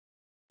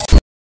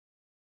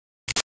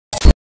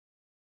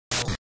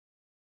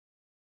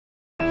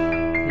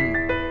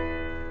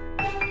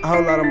A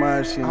whole lot of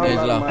my shit.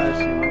 Angelo.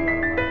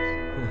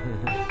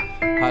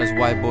 Hottest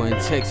white boy in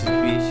Texas,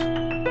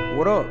 bitch.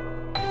 What up?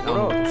 I don't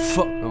know what the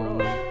fuck going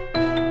on.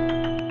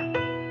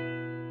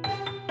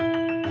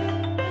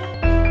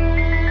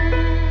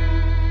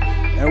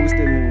 And we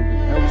still need to be.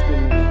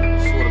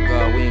 Swear to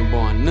God, we ain't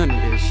born none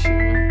of this shit,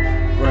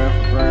 man. Ground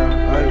for ground.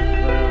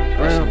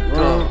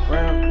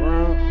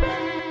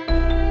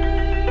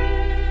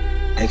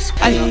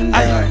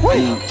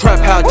 Trap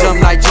house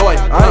jump like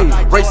Jordan.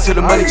 Race to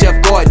the money,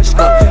 Jeff Gordon.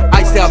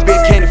 Iced out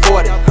bitch can't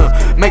afford it.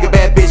 Make a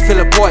bad bitch feel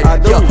important.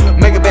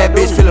 Make a bad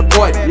bitch feel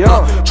important.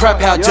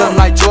 Trap house jump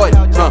like Jordan.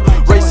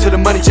 Race to the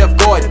money, Jeff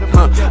Gordon.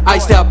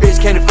 Iced out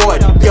bitch can't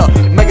afford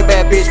it. Make a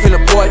bad bitch feel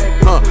important.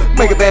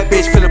 Make a bad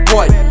bitch feel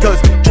important. Cause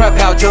trap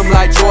house jump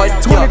like Jordan.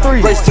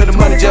 Race to the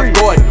money, Jeff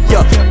Gordon.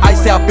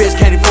 Iced out bitch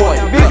can't afford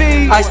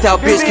it. Iced out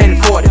bitch can't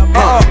afford it.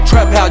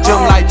 Trap house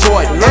jump like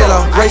Jordan.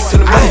 Race to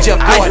the money, Jeff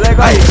Gordon.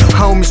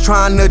 Homies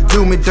trying to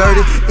do me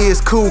dirty.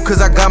 It's cool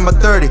cause I got my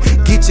 30.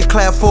 Get your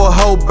clap for a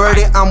whole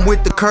birdie. I'm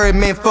with the curry,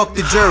 man, fuck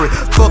the jury.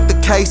 Fuck the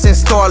case and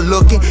start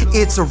looking.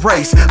 It's a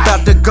race.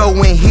 About to go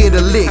and hit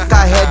a lick.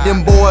 I had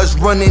them boys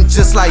running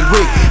just like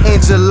Rick.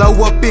 Angelo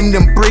up in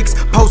them bricks.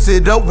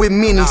 Posted up with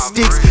many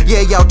sticks.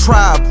 Yeah, y'all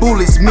tried,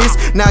 bullets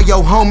missed. Now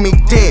your homie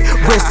dead.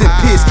 Rest in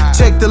peace.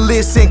 Check the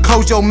list and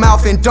close your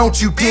mouth and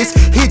don't you diss.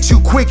 Hit you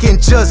quick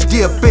and just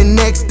dip. And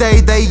next day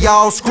they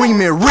all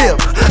screaming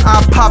rip.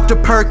 I popped a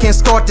perk and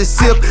start to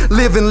sip.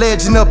 Living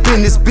legend up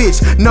in this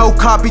bitch. No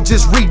copy,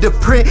 just read the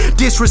print.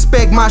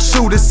 Disrespect my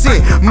shooter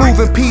sin.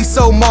 Moving piece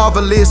so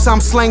marvelous.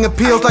 I'm slanging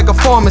pills like a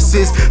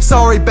pharmacist.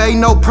 Sorry babe,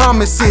 no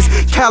promises.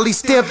 Cali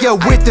step, yeah,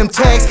 with them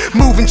tags.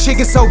 Moving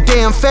chicken so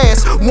damn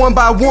fast. One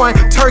by one,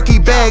 turkey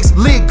bags.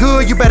 Lit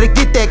good, you better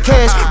get that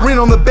cash. Rent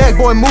on the back,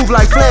 boy, move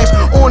like flash.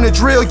 On the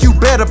drill, you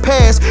better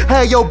pass.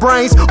 Have your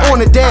brains on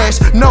the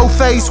dash. No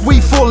face, we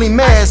fully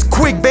masked.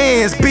 Quick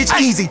bands, bitch,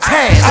 easy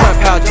task. Trap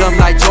house jump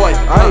like Jordan.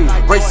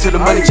 Race to the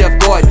money, Jeff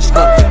Gordon.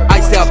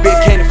 Iced out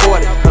bitch can't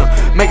afford it.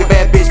 Make a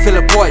bad bitch feel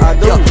important.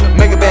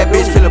 Make a bad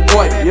bitch feel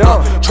important.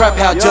 Trap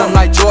house jump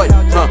like Jordan.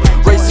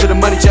 Race to the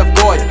money, Jeff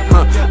Gordon.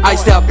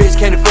 Iced out bitch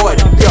can't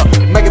afford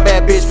it. Make a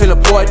bad bitch feel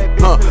important.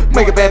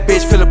 Make a bad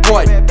bitch feel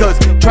important. Cause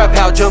trap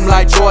house jump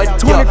like Jordan.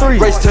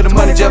 Race to the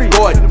money, Jeff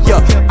Gordon.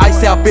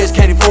 Iced out bitch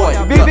can't afford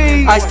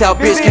it. Iced out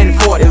bitch can't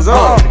afford it.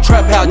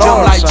 Trap house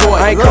jump like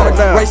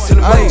Jordan. Race to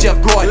the money,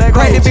 Jeff Gordon.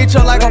 Crank the bitch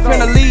up like I'm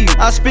finna leave.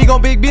 I speak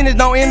on big business,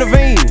 don't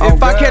intervene.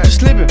 If I catch you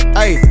slipping,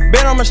 ayy,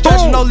 bet I'ma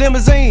stretch no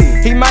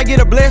limousine. He might get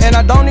a blessing, and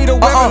I don't need a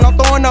weapon. I'm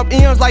throwing up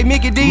M's like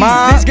Mickey D.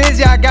 This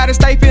Gizzy, I gotta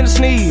stay finna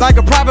sneeze. Like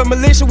a private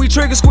militia, we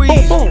trigger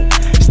squeeze.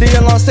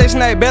 Still on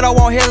Section 8, bet I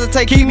won't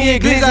hesitate. Keep me a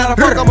glitz out of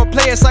fuck, I'ma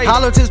play it safe.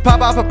 Politics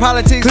pop out for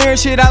politics. Clearing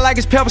shit out like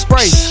it's pepper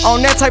spray.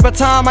 On that type of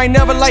time, I ain't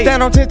never late.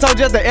 Stand on 10 toes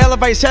just to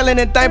elevate. Selling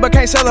and thing, but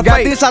can't celebrate.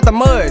 Got this out the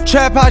mud.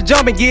 Trap house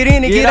jumping, get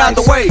in and get out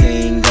the way.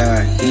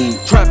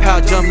 Trap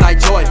house jump like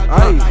Jordan.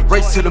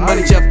 Race to the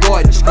money, Jeff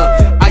Gordon.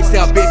 Iced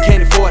out bitch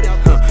can't afford it.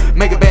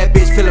 Make a bad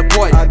bitch feel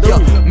important.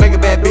 Make a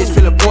bad bitch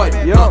feel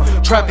important.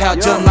 Trap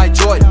house jump like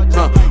Jordan.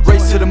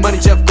 Race to the money,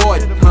 Jeff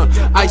Gordon.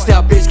 Iced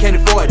out bitch can't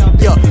afford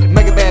it.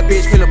 Make a bad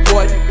bitch feel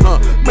important.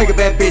 Make a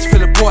bad bitch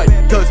feel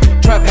important. Cause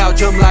trap house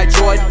jump like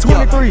Jordan.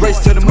 Race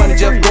to the money,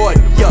 Jeff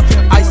Gordon.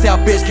 Iced out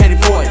bitch can't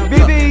afford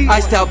it.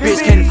 Iced out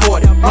bitch can't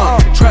afford it.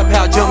 Trap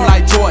house jump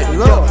like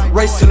Jordan.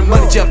 Race to the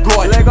money, Jeff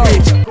Gordon.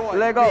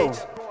 Let go.